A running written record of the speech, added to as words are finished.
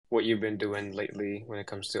what you've been doing lately when it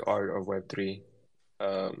comes to art or Web3,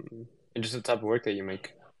 and just the type of work that you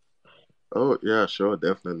make. Oh yeah, sure,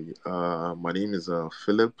 definitely. My name is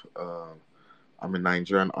Philip. I'm a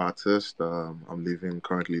Nigerian artist. I'm living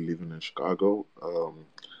currently living in Chicago.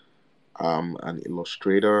 I'm an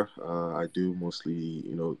illustrator. I do mostly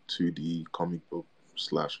 2D comic book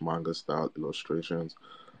slash manga style illustrations,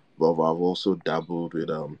 but I've also dabbled with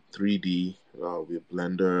 3D with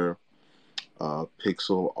Blender,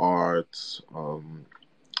 pixel art.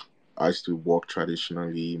 I used to work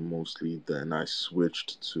traditionally mostly, then I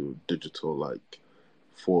switched to digital like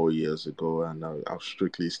 4 years ago, and I've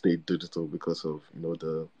strictly stayed digital because of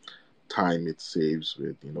the time it saves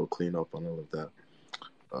with cleanup and all of that.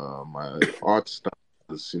 My art style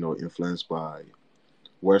is influenced by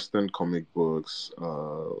Western comic books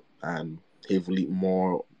and heavily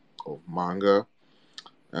more of manga.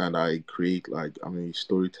 And I create like I'm a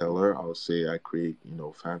storyteller. I would say I create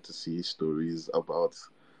fantasy stories about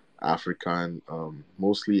African,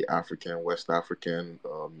 mostly African, West African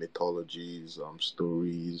mythologies,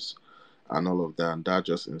 stories, and all of that. And that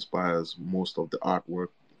just inspires most of the artwork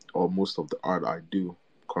or most of the art I do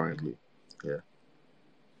currently. Yeah.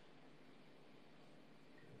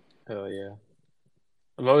 Hell yeah.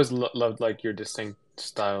 I've always lo loved like your distinct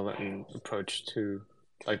style and approach to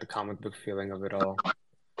like the comic book feeling of it all.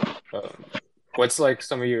 Um, what's like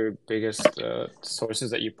some of your biggest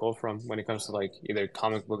sources that you pull from when it comes to like either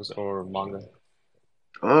comic books or manga?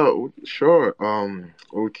 Oh, sure.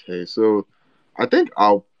 Okay. So I think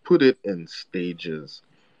I'll put it in stages.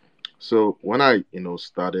 So when I,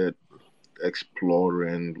 started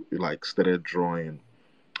exploring, like started drawing,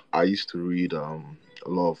 I used to read a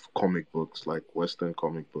lot of comic books, like Western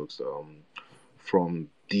comic books, from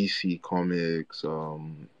DC Comics,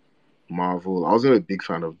 Marvel. I wasn't a big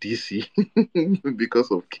fan of DC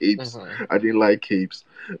because of capes. Hmm. I didn't like capes,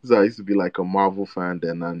 so I used to be like a Marvel fan.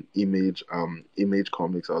 Then an Image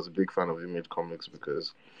Comics. I was a big fan of Image Comics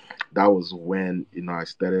because that was when I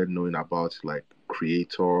started knowing about like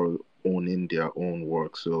creator owning their own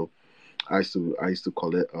work. So I used to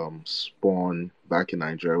call it Spawn back in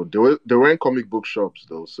Nigeria. There weren't comic book shops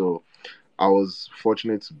though, so I was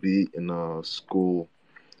fortunate to be in a school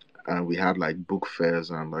and we had like book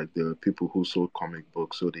fairs and like there were people who sold comic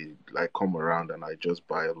books, so they like come around and I just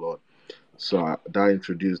buy a lot. So that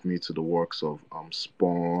introduced me to the works of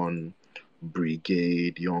Spawn,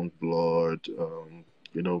 Brigade, Youngblood,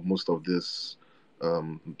 most of this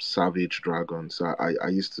Savage Dragons. So I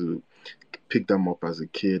used to pick them up as a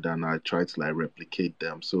kid and I tried to like replicate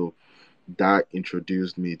them. So that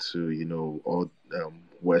introduced me to all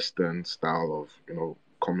Western style of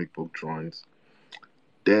comic book drawings.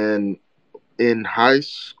 Then in high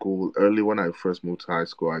school, early when I first moved to high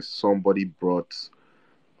school, I somebody brought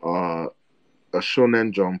uh, a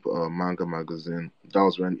Shonen Jump manga magazine. That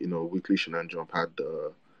was when Weekly Shonen Jump had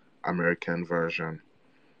the American version.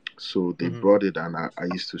 So they Hmm. brought it, and I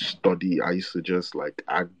used to study. I used to just like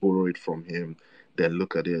I borrow it from him, then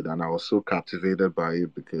look at it, and I was so captivated by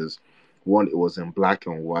it because one, it was in black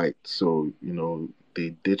and white, so they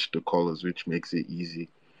ditched the colors, which makes it easy,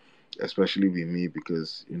 especially with me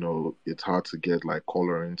because it's hard to get like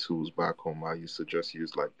coloring tools back home. I used to just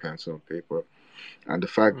use like pencil and paper, and the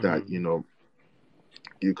fact that Hmm.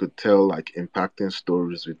 you could tell like impacting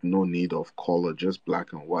stories with no need of color, just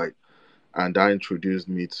black and white, and that introduced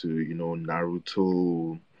me to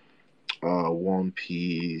Naruto, One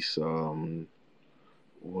Piece,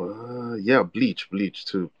 yeah, Bleach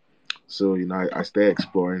too. So I started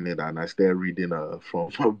exploring it and I started reading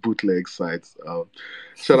from bootleg sites.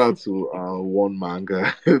 Shout out to one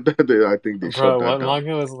manga. I think they shut Bro, that what down.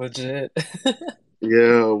 manga was legit?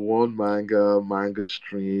 Yeah, one manga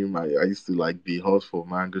stream. I used to like be hot for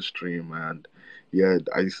manga stream, and yeah,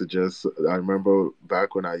 I remember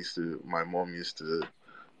back when my mom used to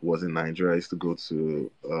was in Nigeria. I used to go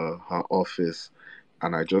to her office,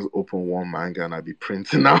 and I just open one manga and I'd be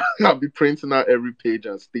printing out. I'd be printing out every page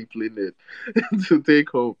and stapling it to take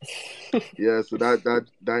home. Yeah, so that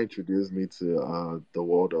introduced me to the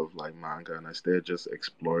world of like manga, and I started just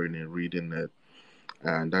exploring and reading it,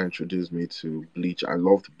 and that introduced me to Bleach. I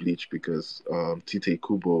loved Bleach because Tite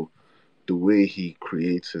Kubo, the way he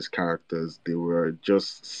creates his characters, they were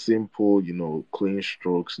just simple, clean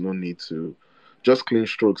strokes. No need to, just clean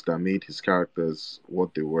strokes that made his characters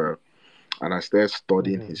what they were. And I started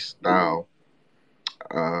studying Hmm. his style.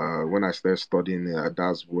 When I started studying it,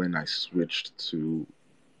 that's when I switched to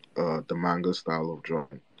the manga style of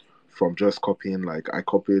drawing. From just copying, like I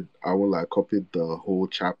copied the whole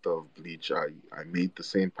chapter of Bleach. I made the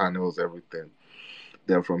same panels, everything.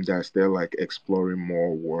 Then from there, I started like exploring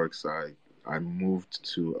more works. I I moved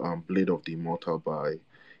to Blade of the Immortal by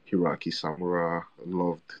Hiroaki Samura.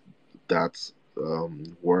 Loved that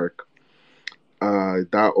work.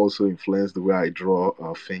 That also influenced the way I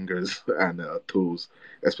draw fingers and toes,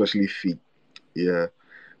 especially feet. Yeah.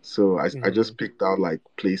 So I Hmm. just picked out like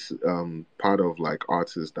place part of like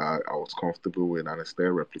artists that I was comfortable with, and I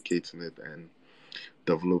started replicating it and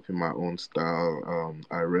developing my own style.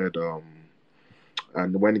 I read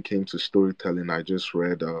and when it came to storytelling, I just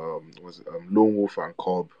read was it, Lone Wolf and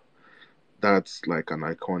Cub. That's like an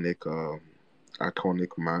iconic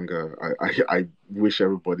manga. I wish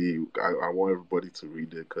everybody I want everybody to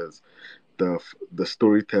read it because the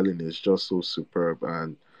storytelling is just so superb.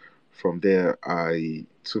 And from there I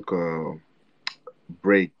took a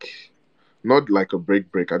break, not like a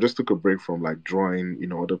break. I just took a break from like drawing,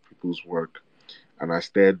 other people's work, and I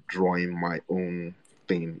started drawing my own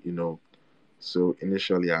thing. So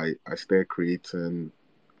initially I started creating.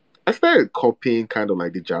 I started copying kind of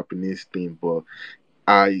like the Japanese thing, but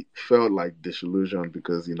I felt like disillusioned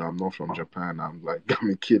because I'm not from Japan. I'm like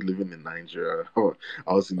I'm a kid living in Nigeria.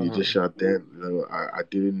 I was in Uh-huh. Nigeria then. I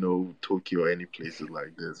didn't know Tokyo or any places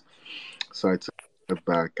like this. So I took it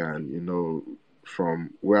back, and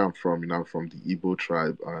from where I'm from, I'm from the Igbo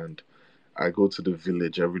tribe, and I go to the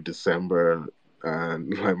village every December,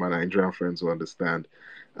 and like my Nigerian friends will understand.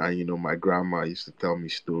 And my grandma used to tell me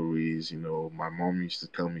stories. My mom used to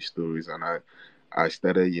tell me stories, and I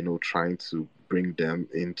started, trying to bring them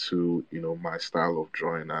into, my style of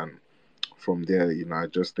drawing. And from there, I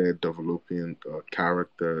just started developing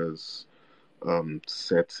characters,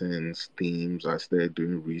 settings, themes. I started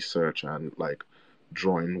doing research and like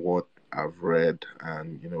drawing what I've read,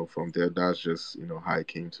 and from there, that's just how it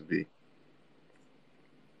came to be.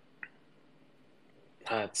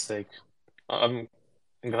 That's sick. I'm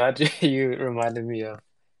glad you reminded me of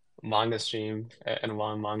Manga Stream and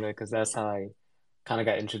One Manga because that's how I kind of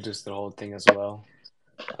got introduced to the whole thing as well.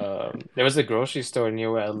 There was a grocery store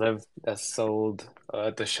near where I lived that sold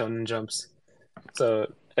the Shonen Jumps.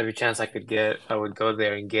 So every chance I could get, I would go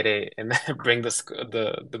there and get it, and then bring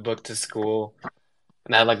the book to school.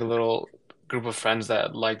 And I had like a little group of friends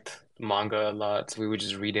that liked manga a lot, so we would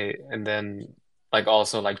just read it, and then like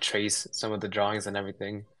also like trace some of the drawings and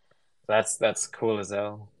everything. That's cool as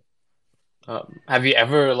hell. Have you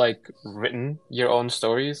ever like written your own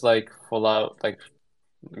stories, like full out like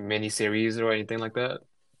mini series or anything like that?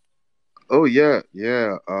 Oh yeah,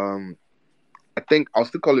 yeah. I think I'll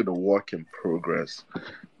still call it a work in progress.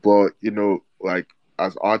 But like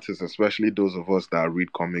as artists, especially those of us that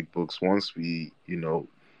read comic books, once we,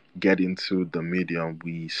 get into the medium,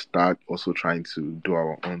 we start also trying to do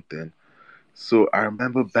our own thing. So I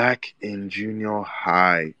remember back in junior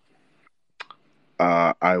high,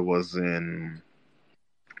 I was in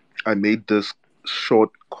I made this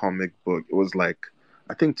short comic book. It was like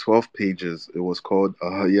I think 12 pages. It was called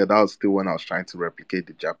yeah, that was still when I was trying to replicate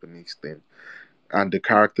the Japanese thing. And the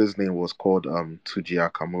character's name was called Tuji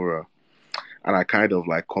Akamura. And I kind of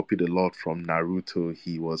like copied a lot from Naruto.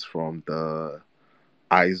 He was from the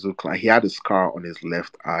Aizu clan. He had a scar on his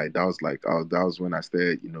left eye. That was like that was when I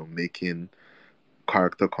started, making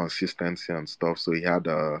character consistency and stuff. So he had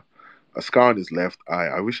a scar on his left eye.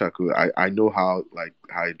 I wish I could. I know how like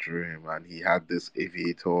how I drew him, and he had this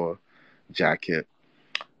aviator jacket.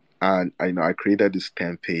 And I created this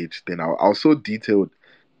 10 page thing. I was so detailed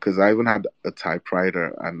because I even had a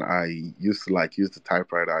typewriter, and I used to like use the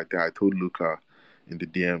typewriter. I think I told Luca in the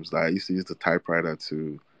DMs that I used to use the typewriter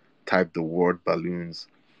to type the word balloons.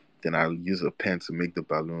 Then I'll use a pen to make the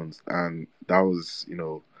balloons, and that was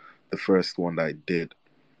the first one that I did.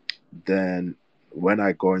 Then when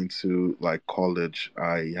I got into like college,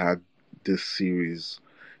 I had this series.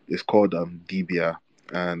 It's called Dibia,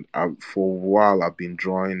 and for a while I've been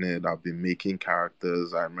drawing it. I've been making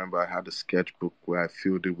characters. I remember I had a sketchbook where I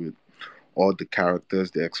filled it with all the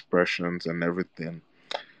characters, the expressions, and everything.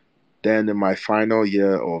 Then in my final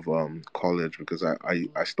year of college, because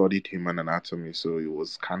I studied human anatomy, so it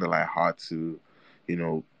was kind of like hard to, you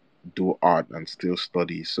know, do art and still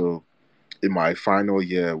study. So in my final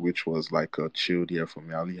year, which was like a chilled year for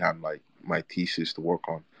me, I only had like my thesis to work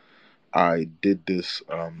on. I did this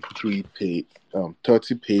 30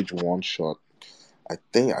 page one shot. I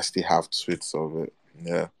think I still have tweets of it.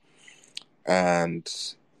 Yeah, and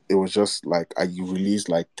it was just like I released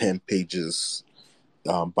like 10 pages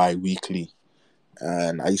bi-weekly,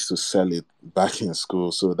 and I used to sell it back in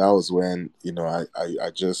school. So that was when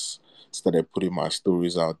I just started putting my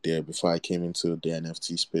stories out there before I came into the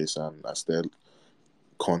NFT space, and I started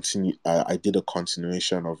continue I did a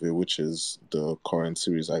continuation of it, which is the current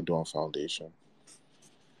series I do on Foundation.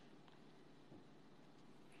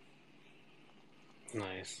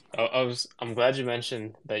 Nice. I'm glad you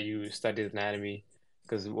mentioned that you studied anatomy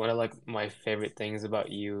because one of like my favorite things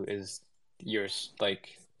about you is your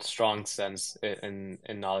like strong sense and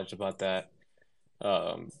knowledge about that.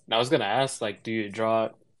 I was gonna ask, like, do you draw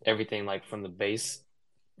everything like from the base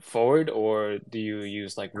forward, or do you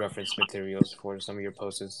use like reference materials for some of your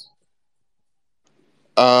poses?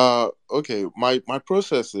 Okay. My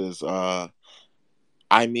process is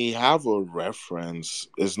I may have a reference.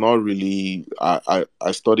 It's not really. I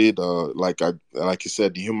studied like you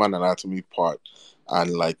said, the human anatomy part,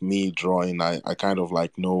 and like me drawing, I kind of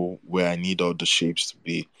like know where I need all the shapes to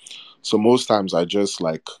be. So most times I just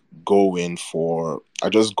go in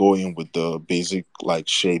with the basic like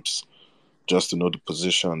shapes just to know the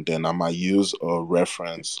position. Then I might use a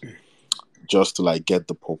reference just to like get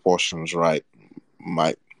the proportions right.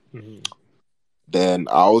 My Hmm. Then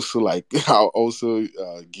I also like I'll also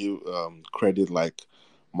give credit like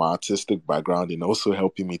my artistic background in also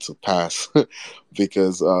helping me to pass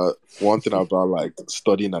because one thing about like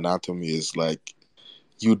studying anatomy is like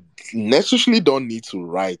you necessarily don't need to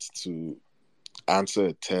write to answer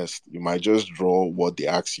a test. You might just draw what they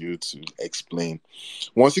ask you to explain.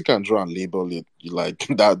 Once you can draw and label it, you like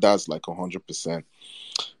that's like 100%.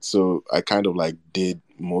 So I kind of like did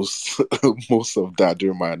most most of that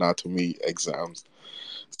during my anatomy exams.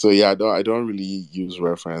 So yeah, I don't really use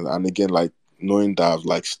reference. And again, like knowing that I've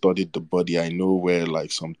like studied the body, I know where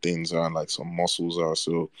like some things are and like some muscles are.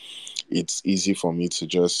 So it's easy for me to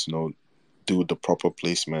just, do the proper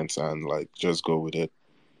placements and like just go with it.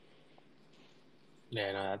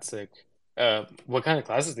 Yeah, no, that's sick. What kind of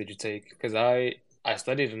classes did you take? Because I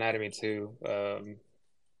studied anatomy too,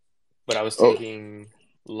 but I was Oh, taking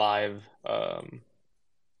live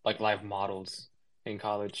like live models in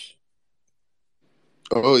college.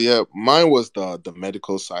 oh yeah, mine was the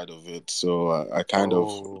medical side of it. So I kind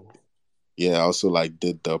of, Oh, yeah, I also like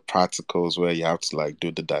did the practicals where you have to like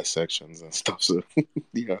do the dissections and stuff. So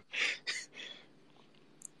yeah.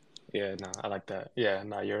 yeah, no, I like that. Yeah,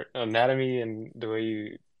 no, your anatomy and the way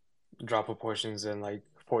you draw proportions and like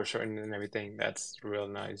foreshortening and everything, that's real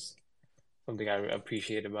nice. Something I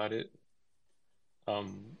appreciate about it.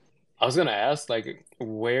 Um, I was gonna ask, like,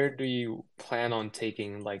 where do you plan on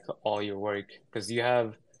taking like all your work? Because you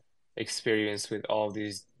have experience with all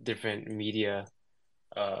these different media.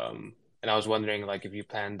 And I was wondering, like, if you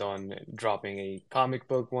planned on dropping a comic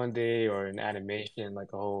book one day or an animation,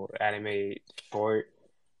 like a whole anime short,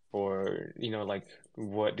 or like,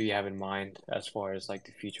 what do you have in mind as far as like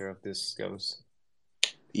the future of this goes?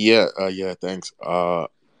 Yeah, yeah, thanks.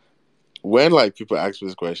 When like people ask me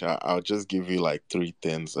this question, I'll just give you like three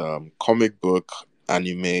things: comic book,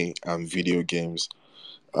 anime, and video games.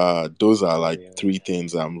 Those are Oh like yeah. three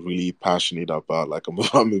things I'm really passionate about. Like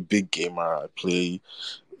I'm a big gamer. I play.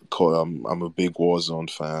 I'm a big Warzone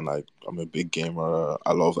fan. I'm a big gamer.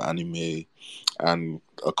 I love anime and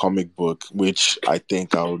a comic book, which I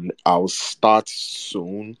think I'll start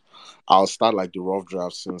soon. I'll start like the rough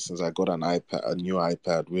draft soon since I got a new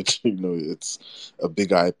iPad, which it's a big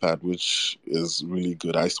iPad, which is really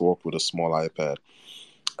good. I used to work with a small iPad.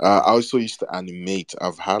 I Hmm. also used to animate.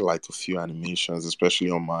 I've had like a few animations, especially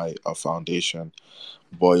on my foundation,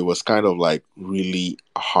 but it was kind of like really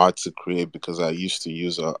hard to create because I used to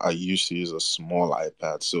use a small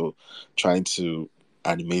iPad. So trying to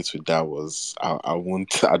animate with that was I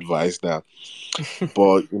won't advise that.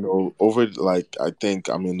 But over like I think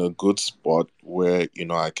I'm in a good spot where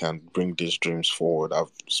I can bring these dreams forward.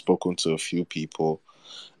 I've spoken to a few people,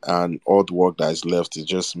 and all the work that is left is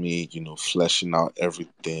just me, fleshing out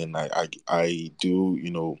everything. I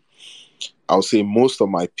do, I'll say most of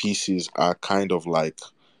my pieces are kind of like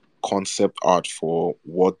concept art for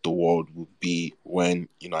what the world would be when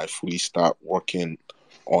I fully start working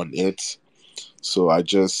on it. So I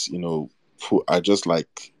just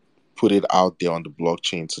like put it out there on the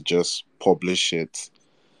blockchain to just publish it,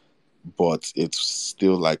 but it's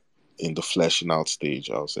still like in the fleshing out stage,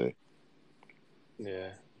 I'll say.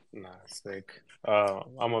 Yeah, nah, sick.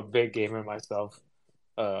 I'm a big gamer myself.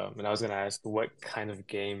 And I was gonna ask, what kind of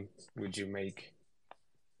game would you make?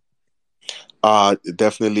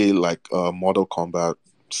 Definitely like Mortal Kombat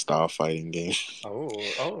style fighting game.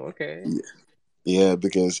 Oh, oh, okay. Yeah,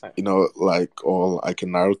 because I, like all like a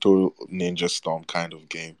Naruto Ninja Storm kind of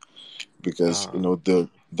game. Because uh,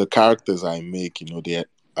 the characters I make,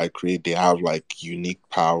 I create, they have like unique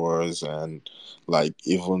powers, and like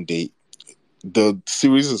even the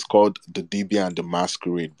series is called The Debian and the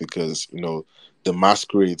Masquerade because the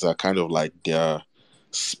masquerades are kind of like their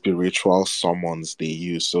spiritual summons they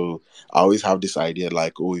use. So I always have this idea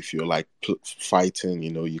like, oh, if you're like fighting,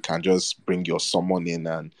 you can just bring your summon in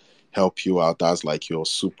and help you out. That's like your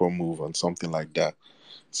super move and something like that.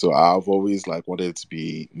 So I've always like wanted it to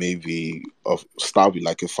be maybe start with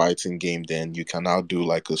like a fighting game, then you can now do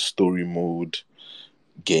like a story mode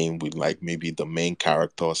game with like maybe the main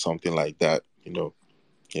character or something like that.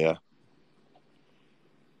 Yeah.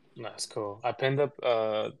 That's cool. I pinned up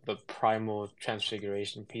the primal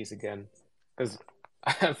transfiguration piece again because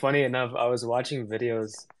funny enough, I was watching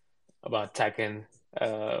videos about Tekken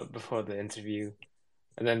before the interview,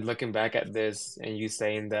 and then looking back at this and you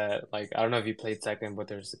saying that like I don't know if you played Tekken, but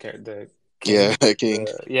there's the Yeah, King, King.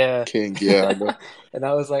 the yeah, King. Yeah, I know. and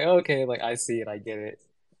I was like, okay, like I see it, I get it.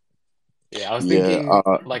 Yeah, I was Yeah. thinking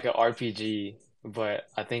like a RPG, but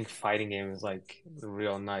I think fighting game is like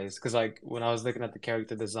real nice because like when I was looking at the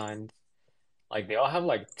character design, like they all have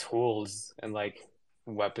like tools and like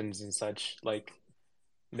weapons and such. Like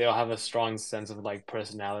they all have a strong sense of like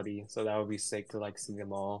personality, so that would be sick to like see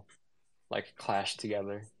them all like clash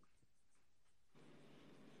together.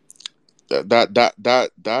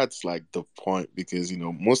 That's like the point, because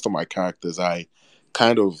most of my characters, I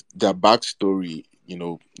kind of their backstory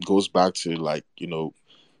goes back to like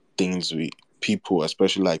things with people,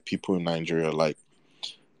 especially like people in Nigeria. Like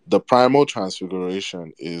the primal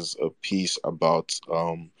transfiguration is a piece about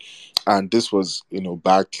and this was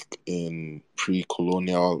back in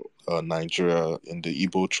pre-colonial Nigeria, in the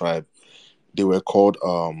Igbo tribe. They were called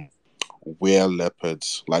were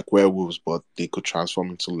leopards, like werewolves, but they could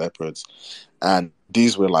transform into leopards. And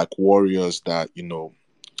these were like warriors that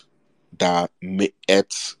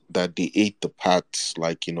ate, that they ate the parts,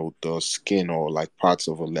 like the skin or like parts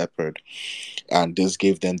of a leopard, and this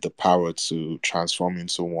gave them the power to transform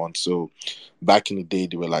into one. So back in the day,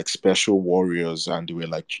 they were like special warriors, and they were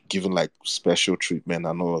like given like special treatment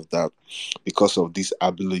and all of that because of this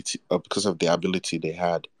ability, because of the ability they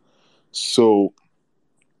had. So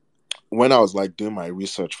when I was like doing my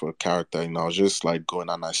research for a character, I was just like going,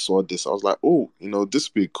 and I saw this. I was like, oh, this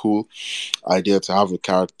would be a cool idea to have a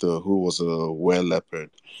character who was a were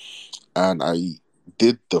leopard. And I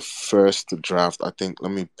did the first draft. I think,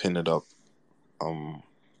 let me pin it up. Um,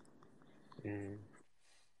 Mm,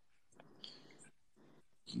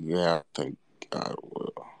 yeah, I think I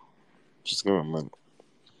will. Just give me a minute.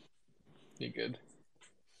 you good.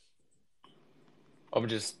 I'm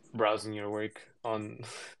just browsing your work on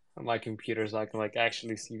on my computer so I can like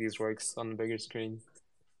actually see these works on the bigger screen.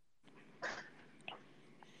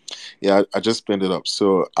 Yeah, I just pinned it up.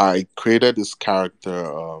 So I created this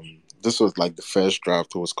character. This was like the first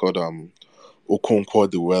draft. It was called Okonkwo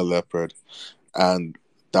the Were Leopard, and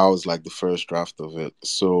that was like the first draft of it.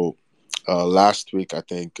 So last week, I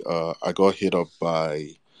think I got hit up by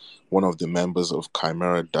one of the members of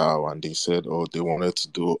Chimera DAO, and they said, oh, they wanted to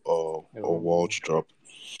do a Oh, world drop,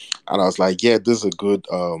 and I was like, yeah, this is a good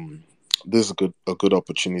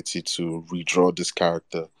opportunity to redraw this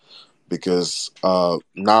character, because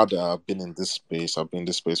now that I've been in this space, I've been in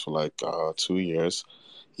this space for like 2 years.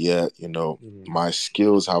 Yeah, mm. my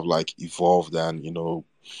skills have like evolved, and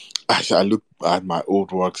I look at my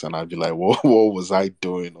old works and I'd be like, what was I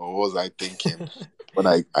doing, or what was I thinking when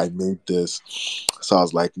I made this? So I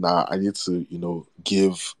was like, nah, I need to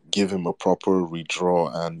give him a proper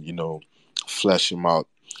redraw and flesh him out.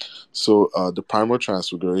 So the primal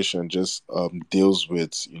transfiguration just deals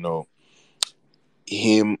with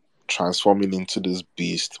him transforming into this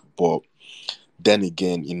beast, but then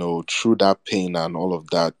again, through that pain and all of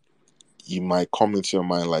that, you might come into your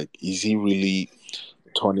mind like, is he really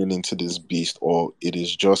turning into this beast, or it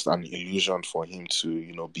is just an illusion for him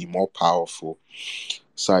to be more powerful?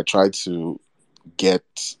 So I tried to get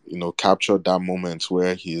capture that moment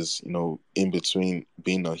where he's in between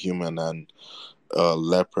being a human and a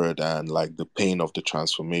leopard, and like the pain of the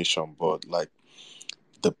transformation, but like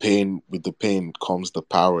the pain comes the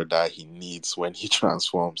power that he needs when he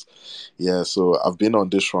transforms. Yeah, so I've been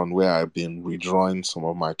on this run where I've been redrawing some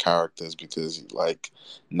of my characters, because like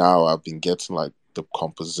now I've been getting like the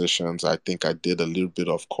compositions. I think I did a little bit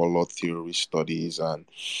of color theory studies, and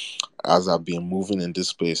as I've been moving in this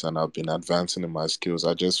space and I've been advancing in my skills,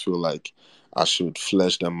 I just feel like I should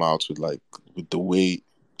flesh them out with like with the way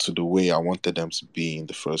to the way I wanted them to be in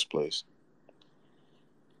the first place.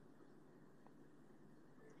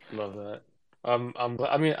 Love that.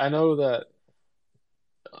 I mean, I know that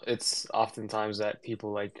it's oftentimes that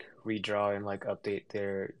people like redraw and like update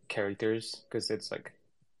their characters because it's like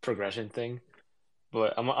progression thing.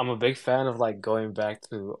 But I'm a big fan of like going back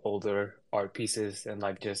to older art pieces and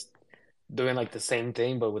like just doing like the same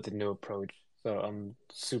thing but with a new approach. So I'm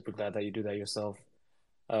super glad that you do that yourself.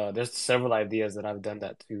 There's several ideas that I've done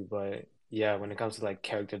that too, but yeah, when it comes to like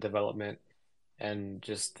character development and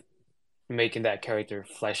just making that character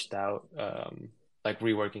fleshed out, like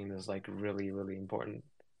reworking is like really, really important.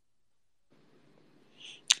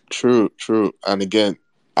 True, true. And again,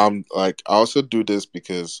 I'm like I also do this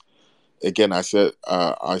because again I said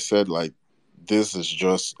like this is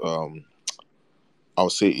just I'll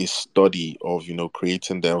say a study of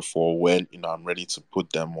creating them for when I'm ready to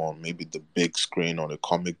put them on maybe the big screen on a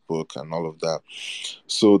comic book and all of that.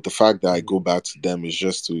 So the fact that I go Mhm. back to them is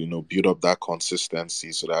just to build up that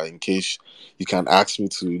consistency so that in case you can ask me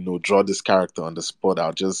to draw this character on the spot,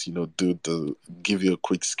 I'll just do the give you a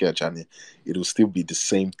quick sketch and it'll still be the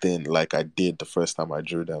same thing like I did the first time I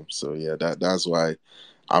drew them. So yeah, that's why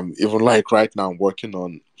I'm even like right now I'm working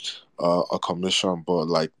on a commission, but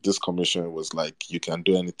like this commission was like you can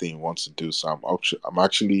do anything you want to do. So I'm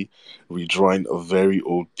actually redrawing a very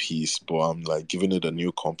old piece, but I'm like giving it a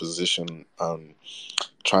new composition and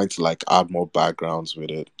trying to like add more backgrounds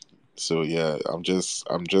with it. So yeah, I'm just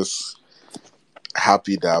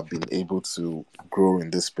happy that I've been able to grow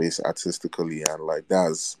in this space artistically, and like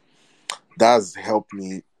that's helped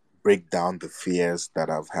me break down the fears that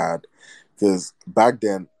I've had. Because back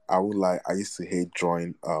then, I would like I used to hate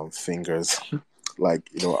drawing fingers. Like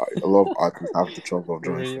a lot of artists have the trouble of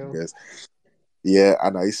For drawing real. fingers. Yeah,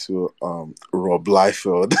 and I used to Rob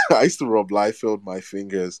Liefeld. I used to Rob Liefeld my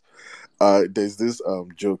fingers. There's this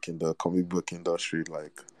joke in the comic book industry,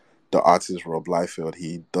 like the artist Rob Liefeld,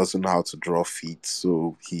 he doesn't know how to draw feet,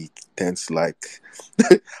 so he tends to like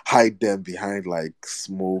hide them behind like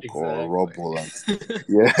smoke or Exactly. rubble and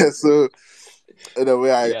yeah. So in a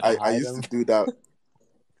way, You I, gotta I I hide used to them. do that.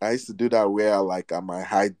 I used to do that where like I might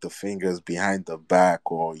hide the fingers behind the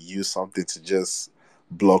back or use something to just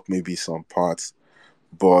block maybe some parts.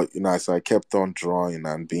 But as I kept on drawing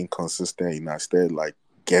and being consistent, I started like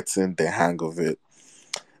getting the hang of it.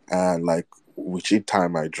 And like with each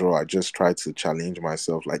time I draw, I just try to challenge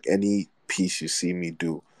myself. Like any piece you see me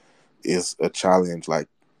do is a challenge. Like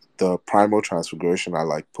the primal transfiguration I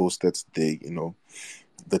like posted today,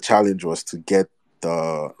 the challenge was to get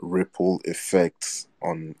the ripple effects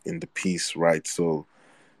on in the piece right. So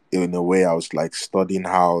in a way I was like studying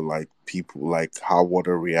how like people like how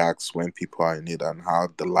water reacts when people are in it and how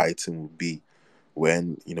the lighting will be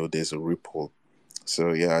when there's a ripple.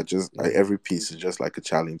 So yeah, Mhm. every piece is just like a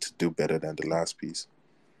challenge to do better than the last piece.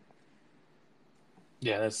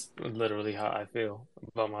 Yeah, that's literally how I feel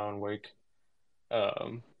about my own work.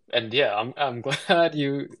 And yeah, I'm glad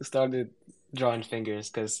you started drawing fingers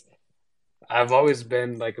because I've always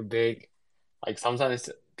been like a big like sometimes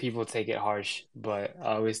people take it harsh, but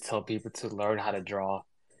I always tell people to learn how to draw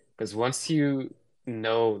because once you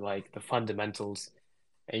know like the fundamentals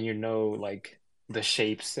and you know like the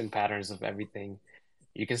shapes and patterns of everything,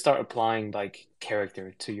 you can start applying like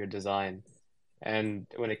character to your design. And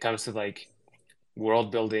when it comes to like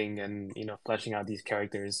world building and fleshing out these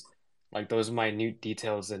characters, like those minute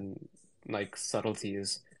details and like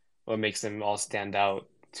subtleties, what makes them all stand out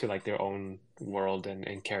to like their own world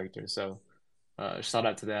and character. So shout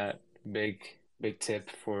out to that big tip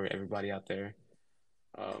for everybody out there.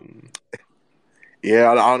 Um,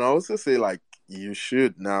 Yeah, and I also say like you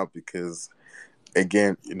should now because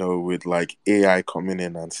again, with like AI coming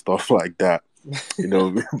in and stuff like that,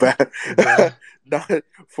 but yeah. not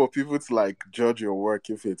for people to like judge your work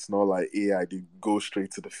if it's not like AI, they go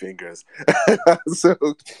straight to the fingers. So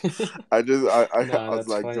I No, was that's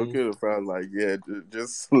like funny. joking with friend like yeah,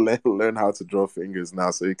 just learn how to draw fingers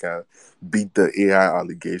now so you can beat the AI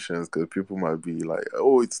allegations because people might be like,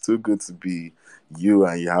 oh, it's too good to be you,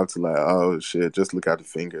 and you have to like, oh shit, just look at the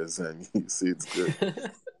fingers and you see it's good.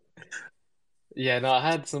 Yeah, no, I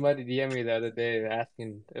had somebody DM me the other day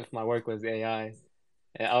asking if my work was AI,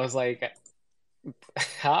 and I was like,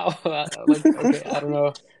 how? Like, okay, I don't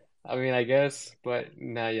know. I mean, I guess, but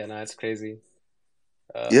no, yeah, no, it's crazy.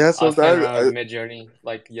 Yeah, I was playing sometimes around with Midjourney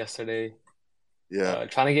like yesterday, yeah.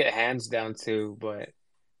 trying to get hands down too, but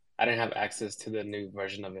I didn't have access to the new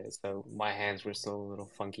version of it, so my hands were still a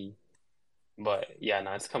little funky. But yeah,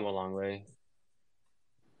 no, it's come a long way.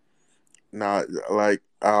 Now, like,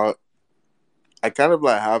 I kind of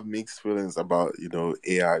like have mixed feelings about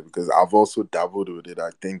AI because I've also dabbled with it. I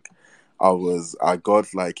think I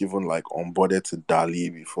got like even like onboarded to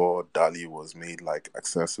Dali before Dali was made like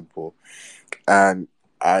accessible, and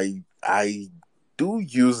I do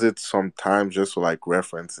use it sometimes just for like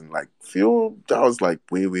reference and like feel that was like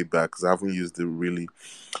way back because I haven't used it really.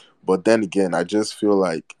 But then again, I just feel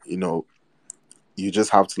like you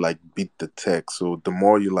just have to like beat the tech. So the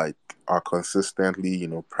more you like are consistently,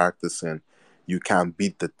 practicing, you can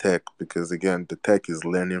beat the tech because again, the tech is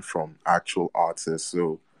learning from actual artists.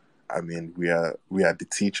 So I mean, we are the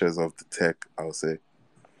teachers of the tech, I'll say.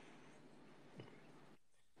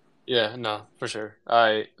 Yeah, no, for sure.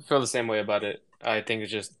 I feel the same way about it. I think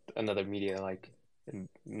it's just another media. Like,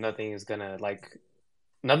 nothing is gonna like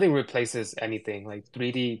nothing replaces anything. Like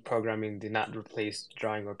 3D programming did not replace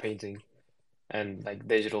drawing or painting, and like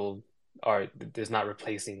digital art is not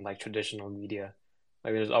replacing like traditional media.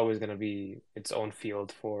 Like, there's always gonna be its own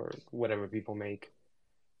field for whatever people make.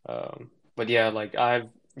 But yeah, like I've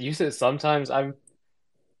used it sometimes. I'm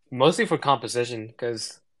mostly for composition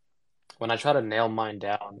because when I try to nail mine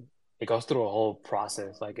down, it goes through a whole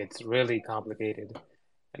process. Like, it's really complicated,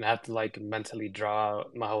 and I have to like mentally draw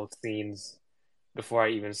out my whole scenes before I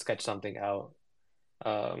even sketch something out.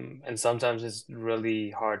 And sometimes it's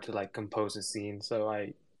really hard to like compose a scene, so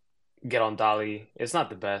I get on Dolly. It's not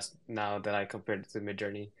the best now that I compared it to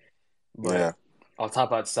Midjourney, Yeah, but I'll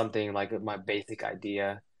top out something like my basic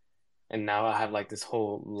idea, and now I have like this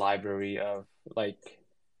whole library of like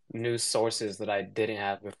new sources that I didn't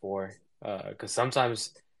have before. Because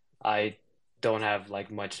sometimes I don't have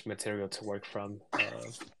like much material to work from.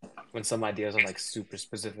 When some ideas are like super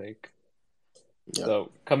specific. yeah.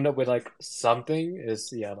 So coming up with like something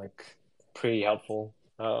is, yeah, like pretty helpful.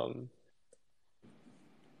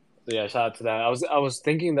 So yeah, shout out to that. I was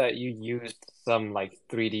thinking that you used some like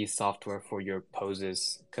 3D software for your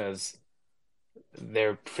poses because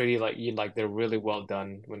they're pretty like you like they're really well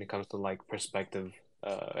done when it comes to like perspective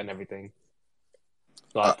and everything.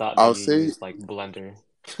 So I thought I'll maybe you say used like Blender.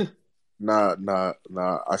 nah.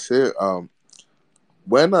 I say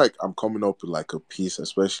when like I'm coming up with like a piece,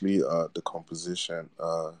 especially the composition,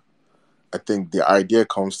 I think the idea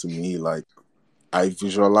comes to me like I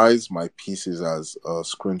visualize my pieces as a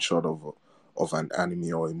screenshot of an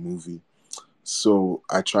anime or a movie. So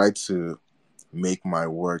I try to make my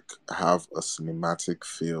work have a cinematic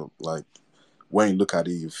feel. Like when you look at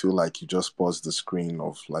it, you feel like you just pause the screen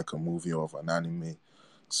of like a movie or of an anime.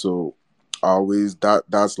 So I always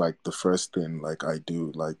that's like the first thing like I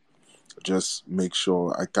do. Like just make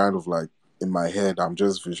sure I kind of like in my head I'm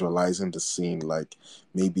just visualizing the scene like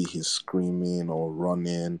maybe he's screaming or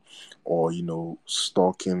running or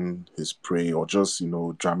stalking his prey or just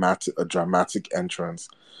dramatic a dramatic entrance.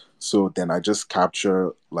 So then I just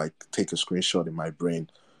capture like take a screenshot in my brain,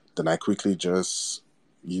 then I quickly just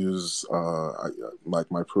use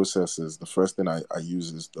like my processes. The first thing I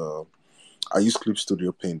use is the I use Clip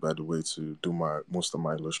Studio Paint, by the way, to do my most of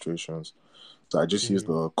my illustrations. So I just use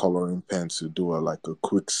Hmm. the coloring pen to do a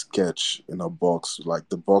quick sketch in a box, like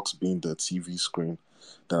the box being the TV screen.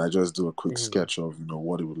 Then I just do a quick Hmm. sketch of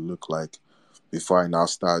what it would look like before I now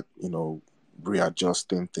start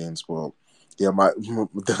readjusting things. Well, yeah, my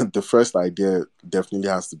the first idea definitely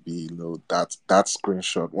has to be that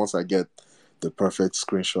screenshot. Once I get the perfect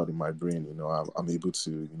screenshot in my brain, I'm able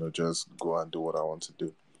to just go and do what I want to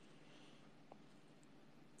do.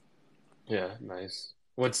 Yeah, nice.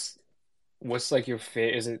 What's like your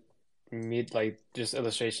favorite? Is it like just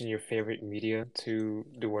illustration your favorite media to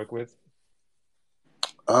do work with?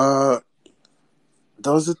 Uh,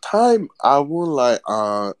 There was a time I won't like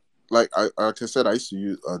I said I used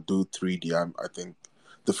to do 3D. I think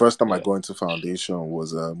the first time I Yeah. go into foundation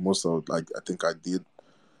was most of like I think I did.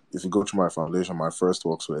 If you go to my foundation, my first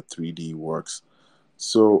works were 3D works.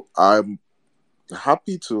 So I'm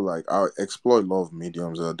happy to like I explore a lot of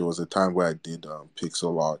mediums. There was a time where I did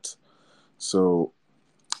pixel art. So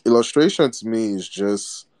illustration to me is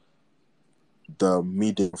just the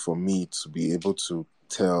medium for me to be able to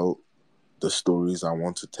tell the stories I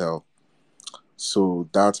want to tell. So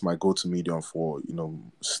that's my go-to medium for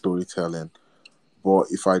storytelling. But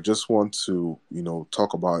if I just want to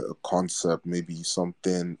talk about a concept, maybe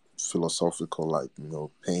something philosophical like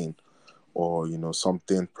pain, or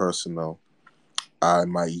something personal, I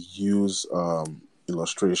might use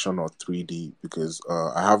illustration or 3D because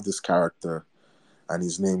I have this character and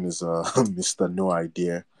his name is Mr. No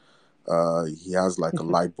Idea. He has like a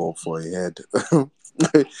light bulb for a head.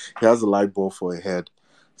 He has a light bulb for a head.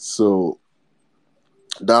 So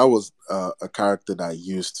that was a character that I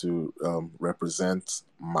used to represent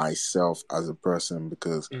myself as a person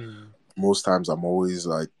because Mm. most times I'm always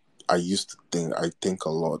like I think a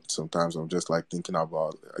lot. Sometimes I'm just like thinking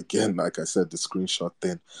about again, like I said, the screenshot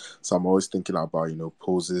thing. So I'm always thinking about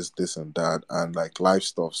poses, this and that, and like life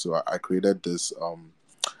stuff. So I created this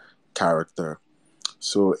character.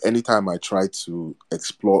 So anytime I try to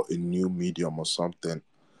explore a new medium or something,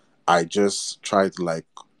 I just try to like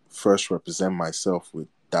first represent myself with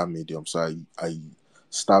that medium. So I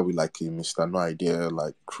start with like a Mr. No Idea,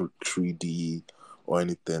 like 3D or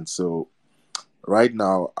anything. So right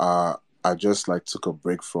now, I just like took a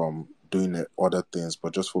break from doing other things,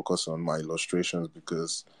 but just focus on my illustrations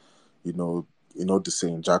because you know the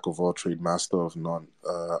saying, jack of all trade, master of none.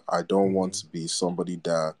 I don't want Hmm. to be somebody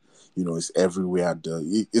that is everywhere.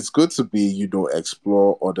 It's good to be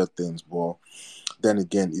explore other things, but then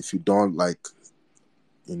again, if you don't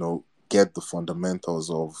get the fundamentals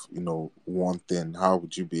of one thing, how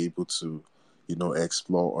would you be able to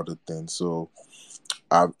explore other things? So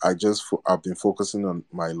I've been focusing on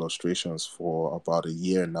my illustrations for about a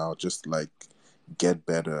year now, just like get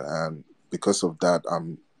better, and because of that,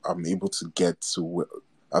 I'm able to get to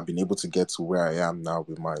I've been able to get to where I am now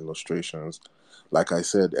with my illustrations. Like I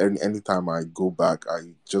said, anytime I go back,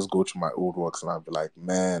 I just go to my old works and I'll be like,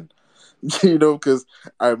 man, because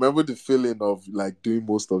I remember the feeling of like doing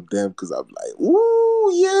most of them because I'm like,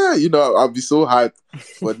 ooh, yeah, I'll be so hyped.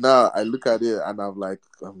 But now I look at it and I'm like,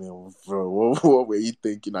 I mean, bro, what were you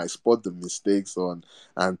thinking? I spot the mistakes on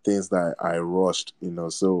and things that I rushed.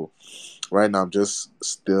 So right now I'm just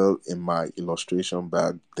still in my illustration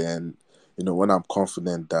bag. Then, when I'm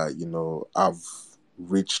confident that, I've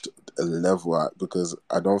reached a level because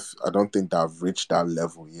I don't think that I've reached that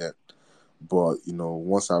level yet, but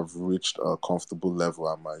once I've reached a comfortable level,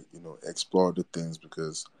 I might explore the things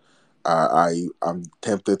because I'm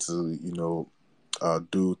tempted to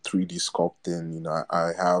do 3D sculpting.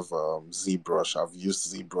 I have ZBrush. I've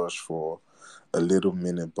used ZBrush for a little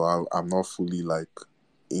minute, but I'm not fully like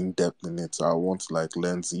in depth in it. So I want to like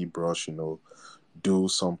learn ZBrush. Do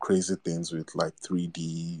some crazy things with like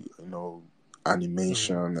 3D, Hmm.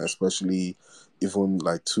 animation, especially even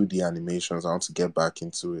like 2D animations. I want to get back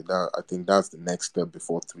into it. I think that's the next step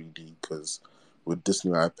before 3D because with this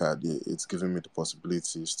new iPad, it's giving me the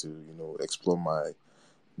possibilities to, explore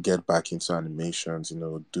get back into animations,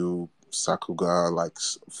 do Sakuga like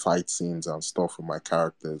fight scenes and stuff with my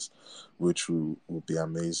characters, which will be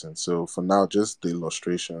amazing. So for now, just the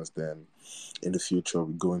illustrations. Then in the future,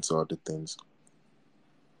 we go into other things.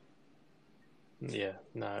 Yeah,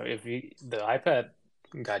 no, if you the iPad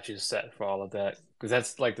got you set for all of that, because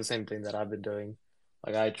that's like the same thing that I've been doing.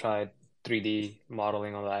 Like I tried 3D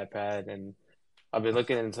modeling on the iPad, and I've been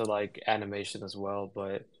looking into like animation as well,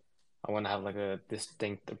 but I want to have like a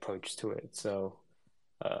distinct approach to it. So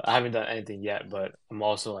I haven't done anything yet, but I'm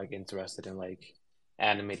also like interested in like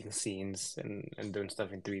animating scenes and doing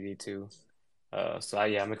stuff in 3D too.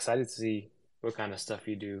 Yeah, I'm excited to see what kind of stuff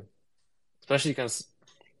you do, especially because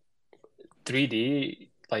 3D,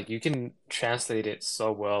 like you can translate it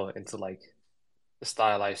so well into like the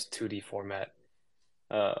stylized 2D format.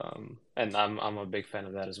 And I'm a big fan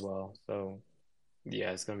of that as well. So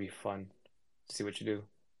yeah, it's gonna be fun to see what you do.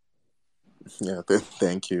 Yeah,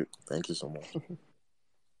 thank you so much.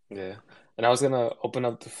 Yeah. And I was gonna open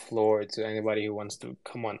up the floor to anybody who wants to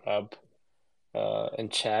come on up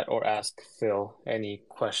and chat or ask Phil any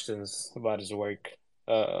questions about his work.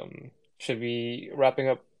 Should be wrapping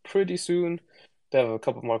up pretty soon. To have a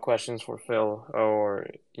couple more questions for Phil or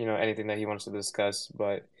anything that he wants to discuss.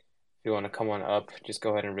 But if you want to come on up, just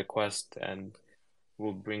go ahead and request, and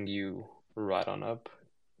we'll bring you right on up.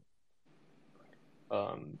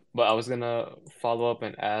 But I was gonna follow up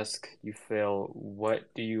and ask you, Phil,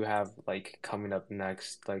 what do you have like coming up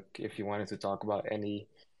next? Like if you wanted to talk about any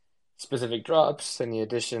specific drops, any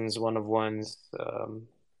additions, one of ones,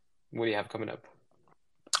 what do you have coming up?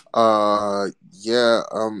 Yeah.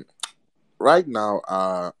 Right now,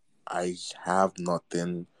 I have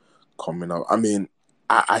nothing coming up. I mean,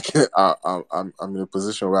 I can. I'm in a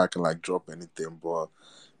position where I can like drop anything, but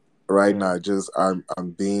right now, Yeah.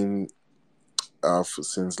 I'm being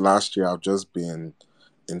since last year. I've just been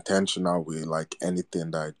intentional with like anything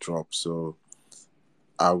that I drop. So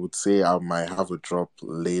I would say I might have a drop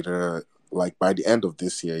later, like by the end of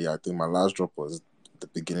this year. Yeah, I think my last drop was the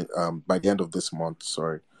beginning. By the end of this month,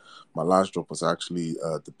 sorry, my last drop was actually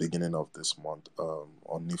the beginning of this month.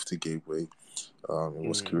 On Nifty Gateway. It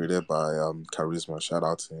was Mm. created by Charisma. Shout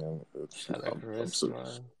out to him. Shout out I'm so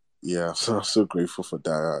Charisma. yeah, so I'm so grateful for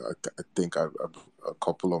that. I think I've a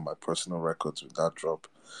couple of my personal records with that drop.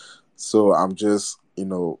 So I'm just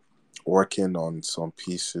working on some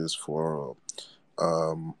pieces for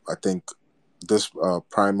I think this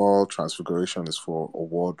primal transfiguration is for a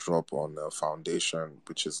wall drop on foundation,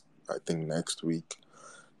 which is I think next week.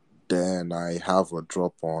 Then I have a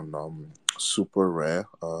drop on super rare.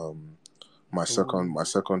 Ooh. My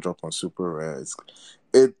second drop on super rare.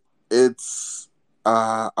 It it's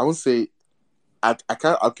I would say I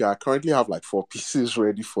can't okay, I currently have like four pieces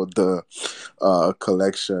ready for the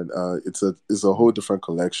collection. It's a whole different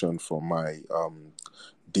collection from my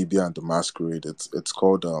DB and the Masquerade. It's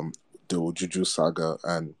called the Ojuju Saga,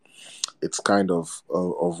 and it's kind of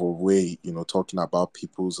a way talking about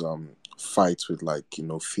people's fight with like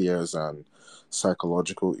fears and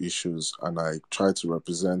psychological issues, and I try to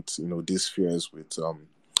represent these fears with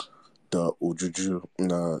the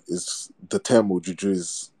ojuju. Is the term ojuju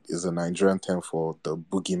is a Nigerian term for the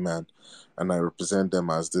boogeyman, and I represent them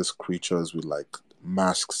as these creatures with like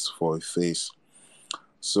masks for a face.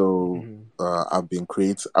 So Hmm. I've been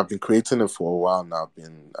creating it for a while now.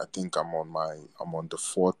 I think I'm on the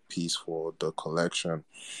fourth piece for the collection,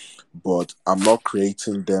 but I'm not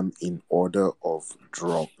creating them in order of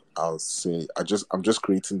drop. I'll say I'm just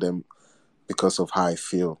creating them because of how I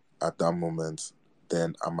feel at that moment.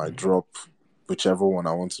 Then I might Hmm. drop whichever one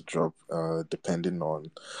I want to drop, depending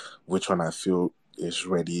on which one I feel is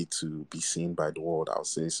ready to be seen by the world. I'll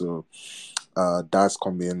say so. That's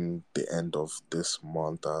coming the end of this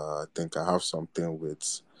month. I think I have something with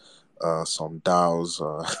some DAOs,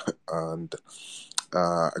 and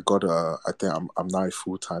I got a. I think I'm now a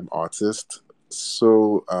full time artist,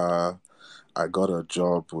 so I got a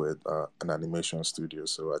job with an animation studio.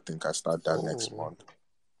 So I think I start that next Oh, month.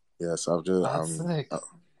 Yes, I've just that's sick.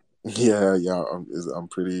 yeah, yeah. I'm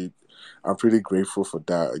pretty grateful for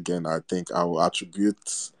that. Again, I think I will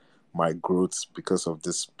attribute my growth because of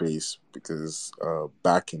this space. Because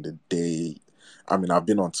back in the day, I mean, I've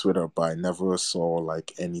been on Twitter, but I never saw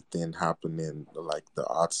like anything happening like the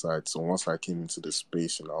art side. So once I came into the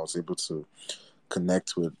space, I was able to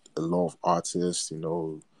connect with a lot of artists.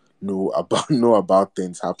 Know about know about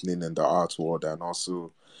things happening in the art world, and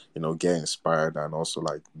also get inspired and also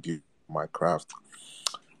like build my craft.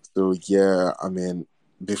 So yeah, I mean,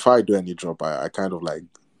 before I do any drop, I kind of like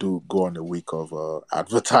do go on a week of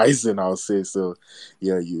advertising. I'll say so.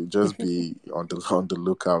 Yeah, you just be on the on the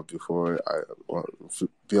lookout before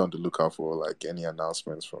be on the lookout for like any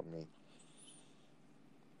announcements from me.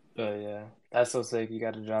 But yeah, that's so sick. You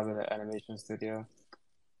got a job at an animation studio.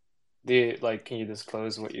 Do you like? Can you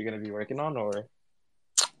disclose what you're gonna be working on, or?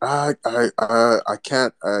 I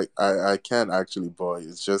can't I can't actually, boy.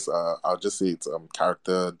 It's just I'll just say it's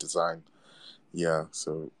character design. Yeah,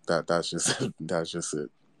 so that's just that's just it.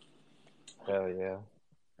 Hell yeah,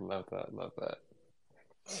 love that, love that.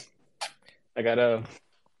 I got a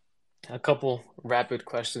couple rapid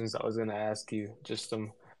questions I was gonna ask you, just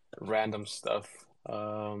some random stuff.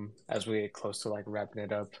 As we get close to like wrapping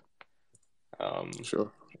it up. Um,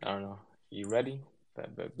 Sure. I don't know. You ready? Bet.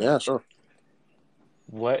 Yeah, sure.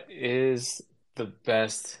 What is the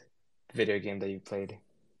best video game that you played?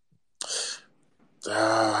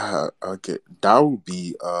 Okay, that would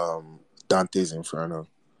be Dante's Inferno.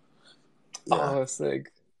 Yeah, Oh,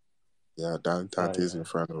 sick. yeah, Hell Dante's yeah.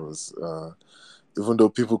 Inferno was even though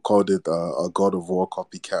people called it a God of War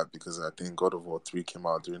copycat because I think God of War 3 came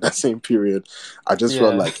out during that same period. I just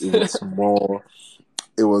felt Yeah. like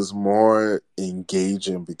it was more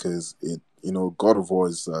engaging because God of War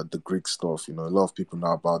is the Greek stuff. A lot of people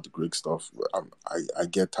know about the Greek stuff. I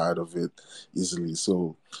get tired of it easily.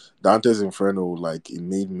 So Dante's Inferno, like, it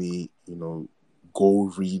made me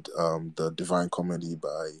go read the Divine Comedy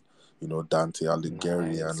by Dante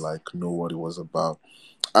Alighieri and Nice. like know what it was about.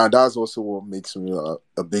 And that's also what makes me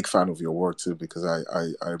a big fan of your work too, because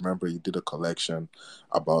I remember you did a collection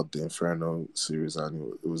about the Inferno series,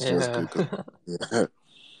 and it was just Yeah. good. 'Cause, yeah.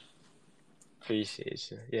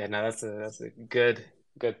 Appreciate you. Yeah, no, that's a good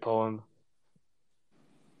poem.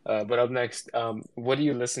 But up next, what do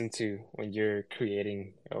you listen to when you're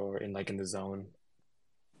creating or in the zone?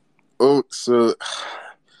 Oh, so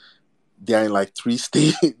they're in like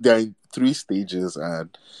they're in three stages,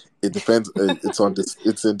 and it depends. It's on this.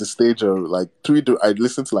 It's in the stage of like three. I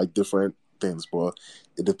listen to like different things, but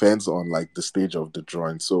it depends on like the stage of the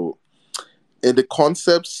drawing. So in the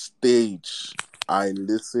concept stage, I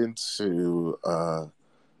listen to I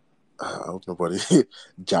hope nobody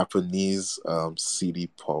Japanese city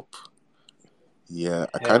pop. Yeah,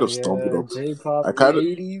 I kind Hell of stumbled yeah, up. J-pop I in the kind of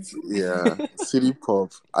 80s. Yeah, city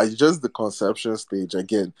pop. I just the conception stage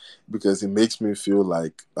again because it makes me feel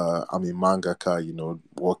like I'm a mangaka,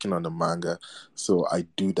 working on the manga. So I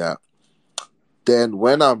do that. Then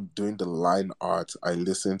when I'm doing the line art, I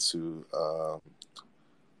listen to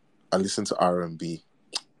R&B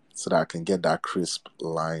so that I can get that crisp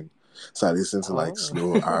line. So I listen to like Oh.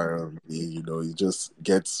 slow R&B. It just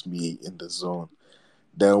gets me in the zone.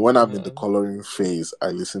 Then when I'm in the Uh-huh. coloring phase, I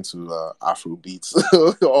listen to Afro beats,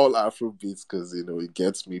 all Afro beats, because it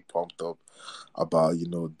gets me pumped up about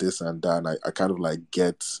this and that. And I kind of like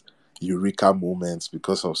get eureka moments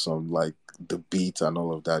because of some like the beat and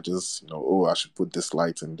all of that. Just oh, I should put this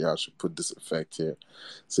light in there. I should put this effect here.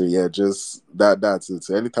 So yeah, just that's it.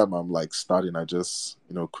 So anytime I'm like starting, I just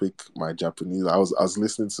quick my Japanese. I was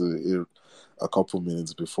listening to it a couple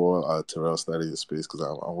minutes before Terrell started his space because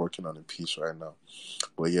I'm working on a piece right now.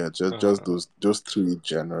 But yeah, just Uh, those three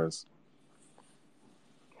genres.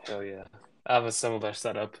 Hell yeah. I have a similar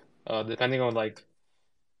setup. Depending on like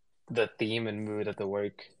the theme and mood of the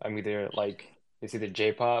work, I'm either like it's either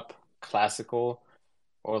J-pop, classical,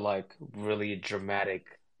 or like really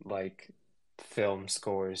dramatic like film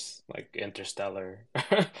scores like Interstellar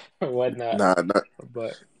or whatnot. Nah, nah,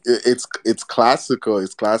 But it's classical.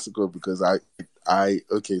 It's classical because I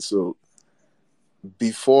okay. So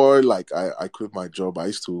before like I quit my job, I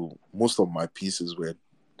used to most of my pieces were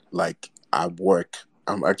like at work.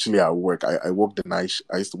 I'm actually at work. I work the night.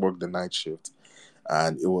 I used to work the night shift,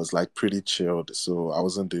 and it was like pretty chilled. So I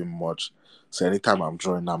wasn't doing much. So anytime I'm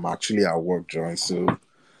drawing, I'm actually at work drawing. So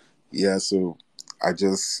yeah, so I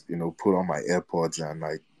just put on my AirPods and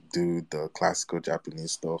like do the classical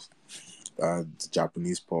Japanese stuff,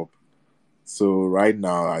 Japanese pop. So right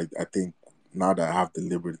now, I think now that I have the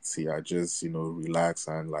liberty, I just relax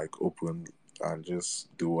and like open and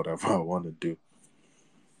just do whatever I want to do.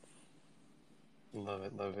 love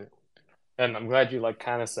it, love it. And I'm glad you like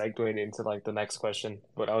kind of segued into like the next question.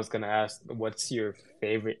 But I was gonna ask, what's your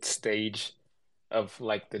favorite stage of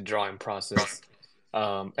like the drawing process?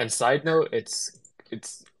 And side note, it's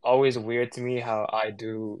always weird to me how I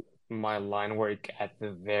do my line work at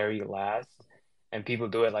the very last, and people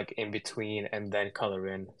do it like in between and then color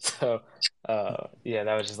in. So, yeah,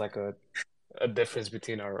 that was just like a difference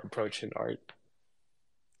between our approach in art.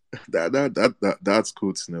 That's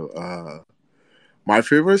cool to know. My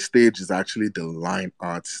favorite stage is actually the line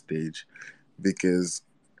art stage because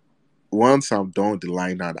once I'm done with the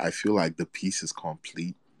line art, I feel like the piece is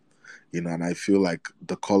complete, and I feel like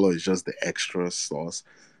the color is just the extra sauce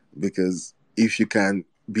because if you can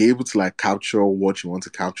be able to like capture what you want to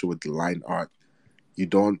capture with the line art, I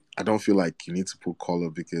don't feel like you need to put color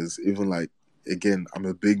because even like again, I'm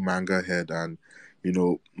a big manga head and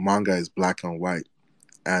manga is black and white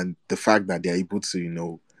and the fact that they're able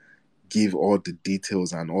to give all the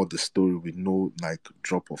details and all the story with no like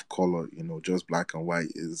drop of color, just black and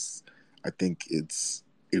white is, I think it's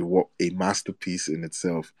a masterpiece in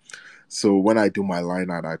itself. So when I do my line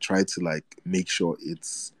art, I try to like make sure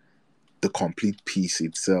it's the complete piece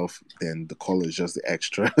itself. Then the color is just the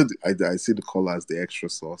extra. I see the color as the extra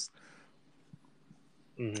sauce.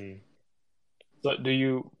 Hmm. So, do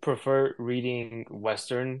you prefer reading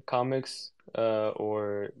Western comics,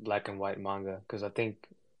 or black and white manga? Because I think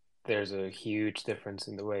there's a huge difference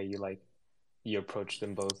in the way you approach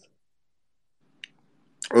them both.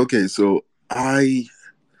 Okay, so I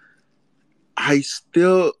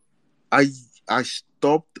still I I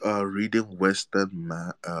stopped reading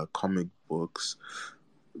comic books,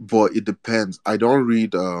 but it depends. I don't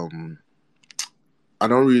read the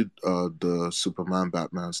Superman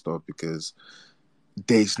Batman stuff because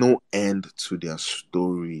there's no end to their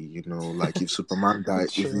story. Like if Superman die,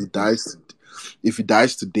 True. if he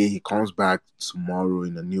dies today, he comes back tomorrow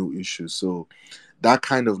in a new issue. So that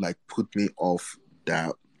kind of like put me off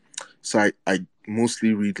that. So I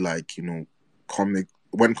mostly read like comic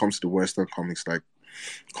when it comes to Western comics, like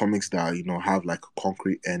comics that have like a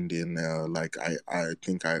concrete ending. Like I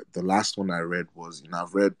think the last one I read was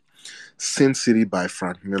I've read Sin City by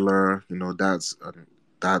Frank Miller.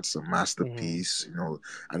 That's a Hmm. masterpiece.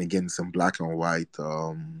 And again it's in black and white.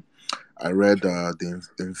 I read True. the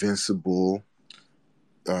Invincible.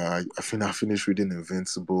 I think I finished reading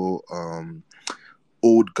Invincible.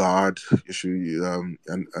 Old Guard. You should.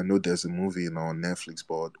 And I know there's a movie on Netflix,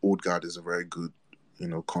 but Old Guard is a very good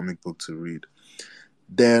comic book to read.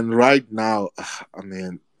 Then right now, I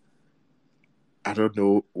mean, I don't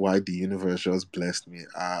know why the universe just blessed me.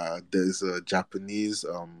 There's a Japanese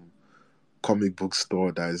comic book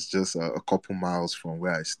store that is just a couple miles from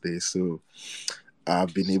where I stay. So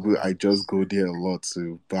I've been able. I Smart. just go there a lot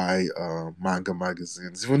to buy manga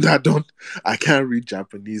magazines. Even though I can't read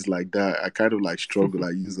Japanese like that. I kind of like struggle.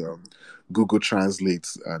 I use Google Translate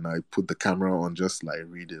and I put the camera on just like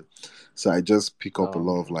read it. So I just pick up a Oh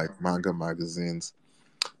lot of man. like manga magazines.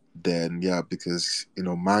 Then yeah, because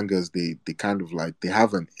mangas they kind of like they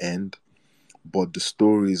have an end, but the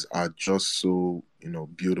stories are just so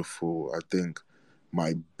beautiful. I think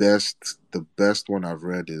the best one I've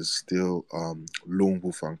read is still Lone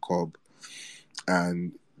Wolf and Cub,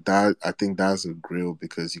 and that I think that's a grail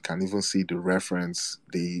because you can even see the reference.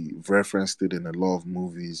 They referenced it in a lot of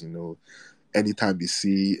movies. Anytime you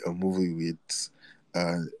see a movie with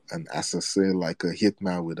an assassin, like a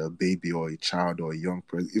hitman with a baby or a child or a young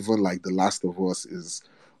person. Even like The Last of Us is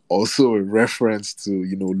also a reference to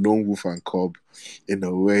Lone Wolf and Cub in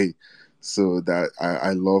a way. So that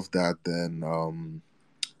I love that. Then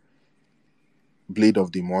Blade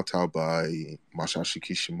of the Immortal by Masashi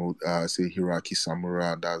Kishimoto, say Hiraki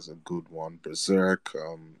Samura, that's a good one. Berserk,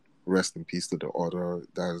 rest in peace to the author.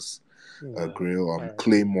 That's Yeah. Grail, R.I.P.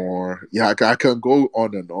 Claymore. Yeah, I can go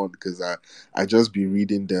on and on because I just be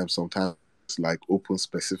reading them sometimes, like open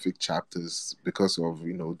specific chapters because of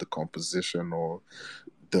the composition or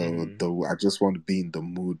Hmm. the I just want to be in the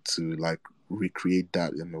mood to like recreate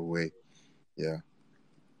that in a way. Yeah.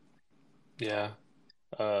 Yeah.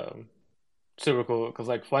 Um, Super cool. Because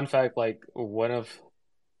like fun fact, like one of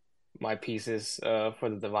my pieces for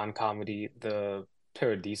the Divine Comedy, the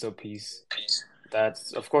Paradiso piece,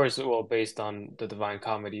 that's of course well based on the Divine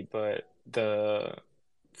Comedy, but the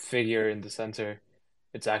figure in the center,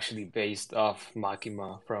 it's actually based off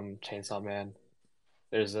Makima from Chainsaw Man.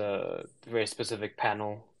 There's a very specific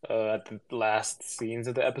panel at the last scenes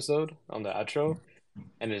of the episode on the outro,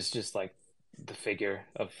 and it's just like the figure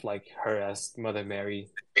of like her as Mother Mary,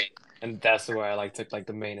 and that's where I like took like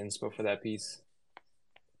the main inspo for that piece.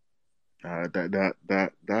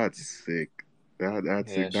 That's sick.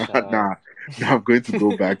 That's Yeah, sick. Nah, shout out. nah, nah, I'm going to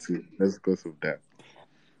go back to it just because of that.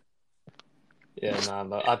 Yeah, nah,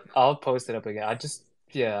 no, I'll post it up again. I just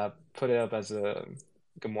yeah put it up as a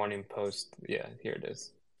good morning post. Yeah, here it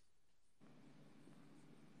is.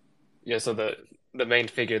 Yeah, so the main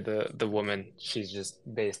figure, the woman, she's just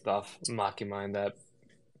based off Makima in that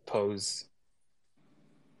pose.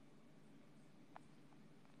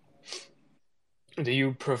 Do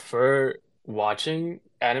you prefer watching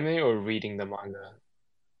anime or reading the manga?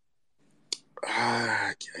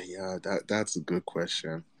 Yeah, that's a good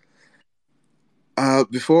question.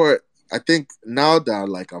 Before I think now that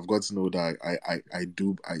like I've got to know that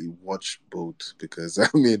I watch both because I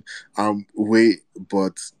mean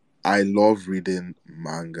but I love reading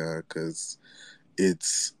manga because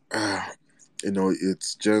it's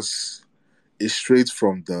it's just it's straight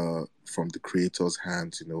from the creator's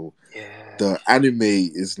hands. Yeah. The anime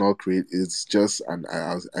is not create. It's just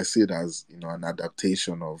I see it as an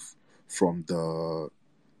adaptation of from the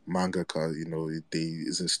mangaka.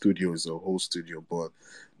 It's a studio, it's a whole studio, but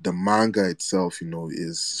the manga itself,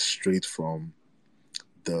 is straight from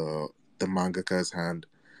the the mangaka's hand,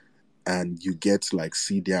 and you get to like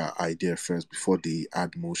see their idea first before they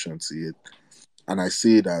add motion to it. And I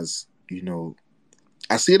see it as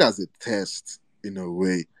I see it as a test in a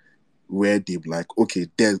way where they be like, okay,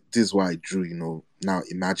 this is what I drew. Now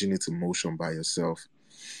imagine it in motion by yourself.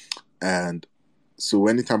 And so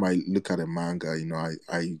anytime I look at a manga,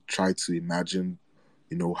 I try to imagine,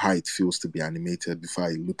 how it feels to be animated before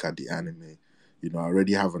I look at the anime. I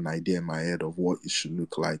already have an idea in my head of what it should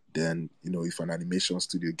look like. Then, if an animation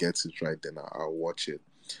studio gets it right, then I'll watch it.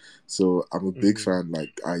 So I'm a big Hmm. fan.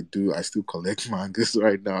 Like I still collect mangas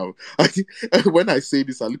right now. When I say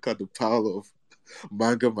this, I look at the pile of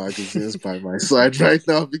manga magazines by my side right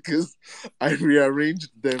now because I rearranged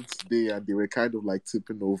them today and they were kind of like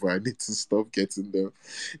tipping over. I need to stop getting them.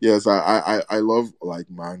 Yes, I love like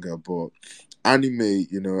manga, but anime,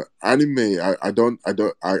 I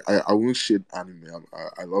won't shit anime.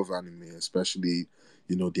 I love anime, especially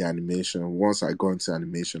the animation. Once I go into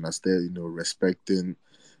animation, I start respecting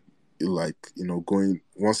like going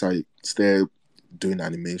once I start doing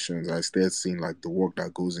animations, I start seeing like the work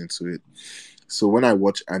that goes into it. So when I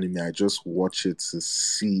watch anime, I just watch it to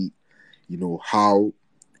see, how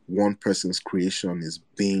one person's creation is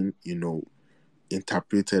being,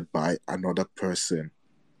 interpreted by another person.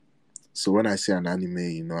 So when I see an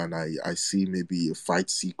anime, and I see maybe a fight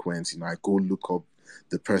sequence, I go look up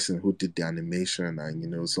the person who did the animation,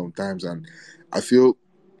 and sometimes, and I feel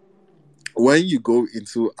when you go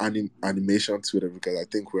into animation Twitter, because I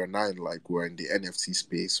think we're in the NFT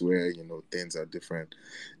space where things are different.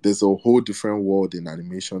 There's a whole different world in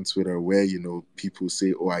animation Twitter where people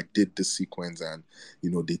say, "Oh, I did this sequence," and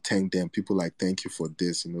they thank them. People like, "Thank you for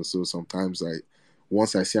this," So sometimes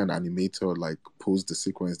once I see an animator like post the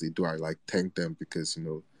sequence they do, I like thank them because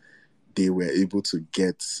they were able to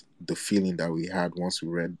get the feeling that we had once we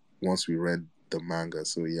read the manga.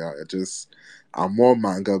 So yeah, I'm more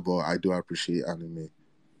manga, but I do appreciate anime.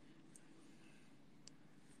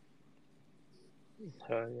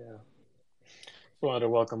 Yeah. Just wanted to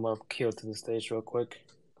welcome up Keel to the stage real quick.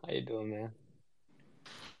 How you doing, man?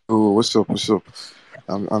 Oh, what's up? What's up?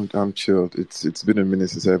 I'm chilled. It's been a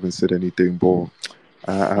minute since I haven't said anything, but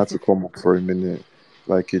I had to come up for a minute.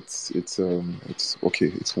 Like it's okay.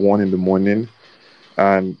 It's 1 in the morning.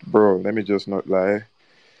 And bro, let me just not lie.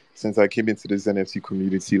 Since I came into this NFT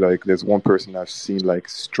community, like there's one person I've seen like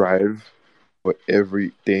strive for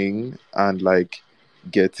everything and like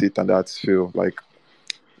get it, and that's Phil. Like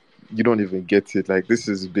you don't even get it. Like this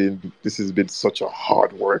has been such a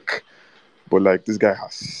hard work, but like this guy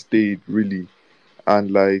has stayed really,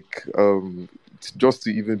 and like just to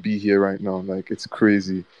even be here right now, like it's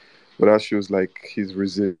crazy. But that shows like his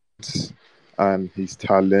resilience and his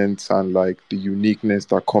talent and like the uniqueness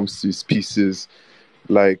that comes to his pieces.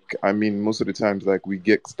 Like I mean, most of the times like we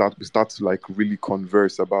start to like really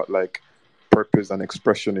converse about like purpose and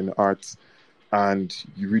expression in art, and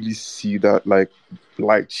you really see that like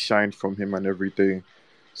light shine from him and everything.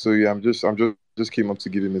 So yeah, I'm just came up to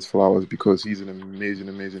give him his flowers because he's an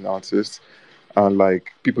amazing artist, and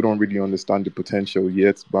like people don't really understand the potential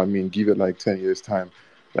yet. But I mean, give it like 10 years time,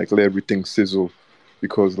 like let everything sizzle,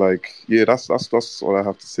 because like yeah, that's all I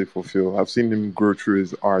have to say for Phil. I've seen him grow through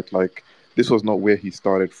his art. Like this was not where he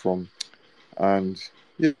started from, and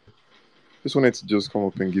yeah, just wanted to just come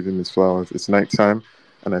up and give him his flowers. It's nighttime,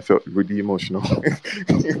 and I felt really emotional.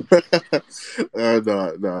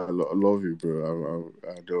 No, no, I love you, bro.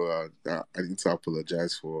 I know I need to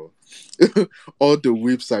apologize for all the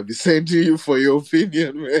whips I've been sending you for your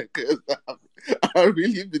opinion, man. Because I've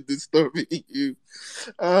really been disturbing you.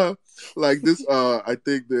 Uh, like this, I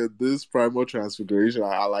think that this primal transfiguration,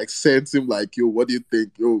 I like sent him like, yo, what do you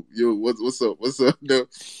think? Yo, what's up? What's up? No,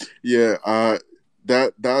 yeah.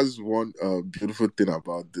 That's one beautiful thing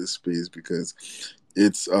about this space because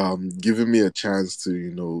it's giving me a chance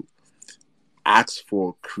to ask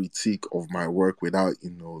for critique of my work without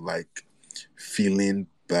like feeling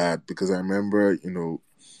bad, because I remember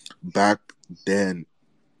back then,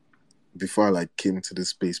 before I like came into this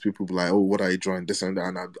space, people be like, "Oh, what are you drawing?" This and that,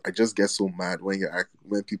 and I just get so mad when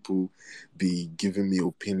when people be giving me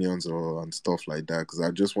opinions or and stuff like that, because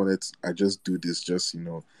I just do this just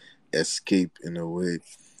escape in a way.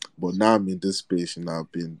 But now I'm in this space,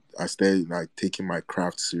 I started like taking my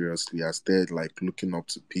craft seriously. I started like looking up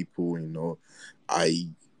to people. I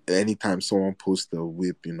anytime someone posts a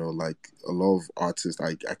whip, like a lot of artists,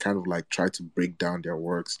 I kind of like try to break down their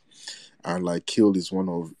works, and like Kill is one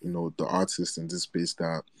of the artists in this space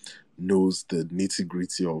that knows the nitty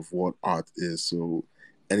gritty of what art is. So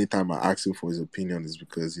anytime I ask him for his opinion is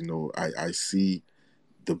because I see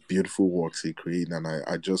the beautiful works he creates, and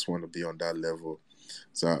I just want to be on that level.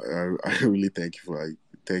 So I really thank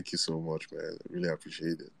you so much, man. I really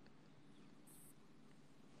appreciate it.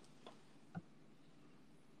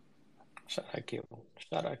 Shout out Keel.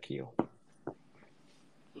 Shout out Keel.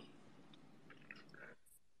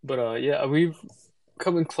 But yeah, we've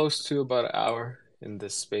coming close to about an hour in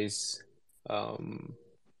this space. Um,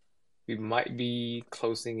 we might be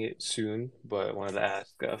closing it soon, but I wanted to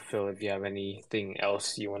ask Phil if you have anything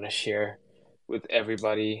else you want to share with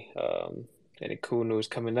everybody. Any cool news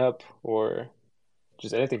coming up, or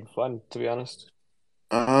just anything fun, to be honest.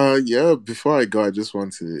 Yeah, before I go, I just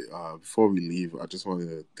want to before we leave, I just want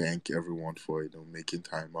to thank everyone for making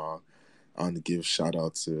time out. I want to give shout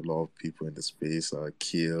out to a lot of people in the space,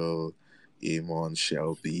 Kiel, Amon,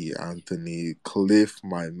 Shelby, Anthony, Cliff,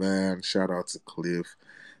 my man. Shout out to Cliff,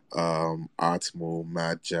 Atmo,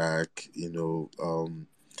 Mad Jack,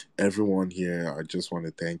 everyone here. I just want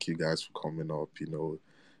to thank you guys for coming up.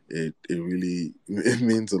 It really it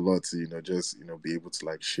means a lot to just be able to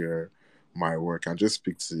like share my work and just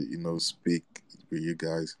speak with you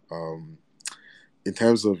guys. In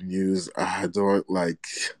terms of news, I don't like.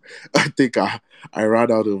 I think I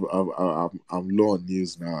ran out of. I'm low on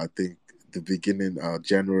news now. I think the beginning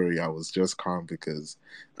January I was just calm because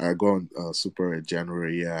I got on super in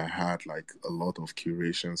January. Yeah, I had like a lot of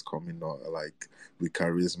curations coming on like with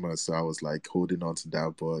charisma, so I was like holding on to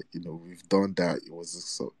that. But we've done that. It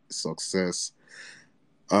was a success.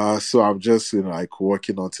 So I'm just like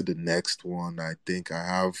working on to the next one. I think I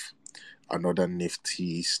have another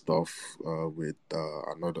nifty stuff with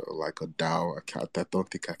another like a DAO. I don't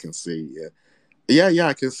think I can say yeah,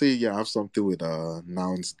 I can say yeah. I have something with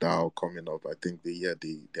Nouns DAO coming up. I think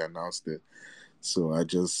they announced it. So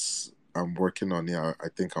I'm working on it. I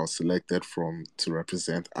think I was selected from to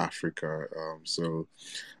represent Africa. So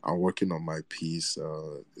I'm working on my piece.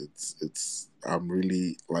 It's I'm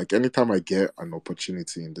really like anytime I get an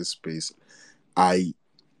opportunity in this space, I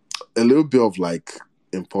a little bit of like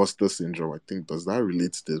imposter syndrome. I think does that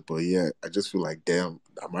relate to this? But yeah, I just feel like damn,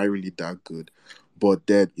 am I really that good? But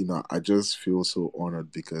then I just feel so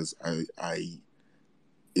honored because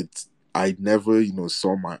it's I never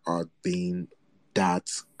saw my art being that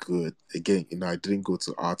good. Again, I didn't go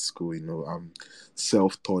to art school. I'm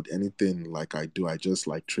self-taught. Anything like I do, I just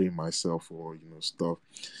like train myself or stuff.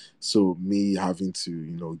 So me having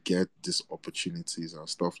to get these opportunities and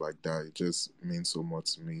stuff like that, it just means so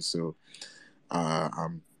much to me. So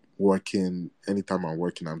I'm working. Anytime I'm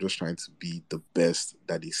working, I'm just trying to be the best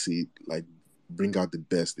that they see, like bring out the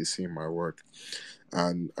best they see in my work.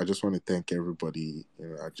 And I just want to thank everybody.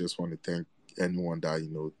 I just want to thank anyone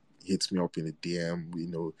that hits me up in a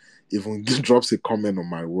DM. Even drops a comment on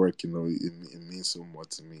my work. It means so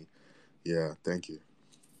much to me. Yeah, thank you.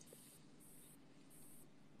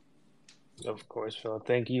 Of course, Phil.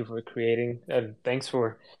 Thank you for creating, and thanks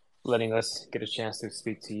for letting us get a chance to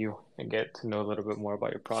speak to you and get to know a little bit more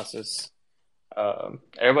about your process.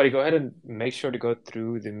 Everybody, go ahead and make sure to go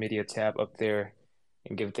through the media tab up there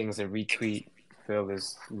and give things a retweet. Phil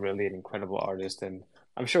is really an incredible artist, and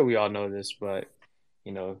I'm sure we all know this, but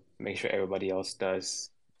make sure everybody else does.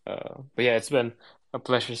 But yeah, it's been a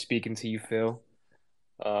pleasure speaking to you, Phil,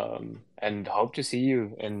 and hope to see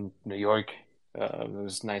you in New York. It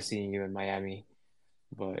was nice seeing you in Miami,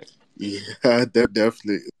 but Yeah,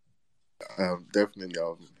 definitely, definitely.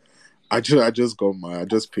 I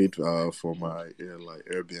just paid for my like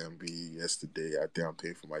Airbnb yesterday. I think I'm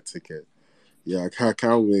paying for my ticket. Yeah, I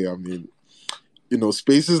can't wait. I mean,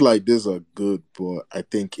 spaces like this are good, but I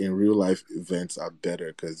think in real life events are better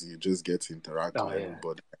because you just get to interact oh with yeah,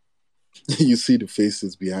 everybody. You see the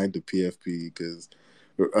faces behind the PFP because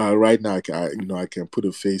right now I can put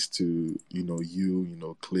a face to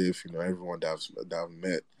Cliff, everyone that I've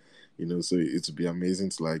met. So it'd be amazing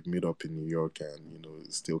to like meet up in New York and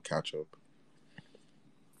still catch up.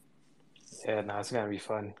 yeah, no, it's gonna be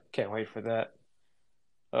fun. Can't wait for that.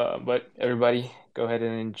 But everybody, go ahead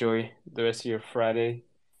and enjoy the rest of your Friday.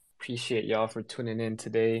 Appreciate y'all for tuning in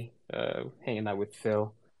today, hanging out with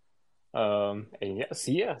Phil. And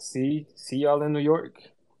yeah, see y'all in New York.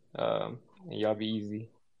 And y'all be easy.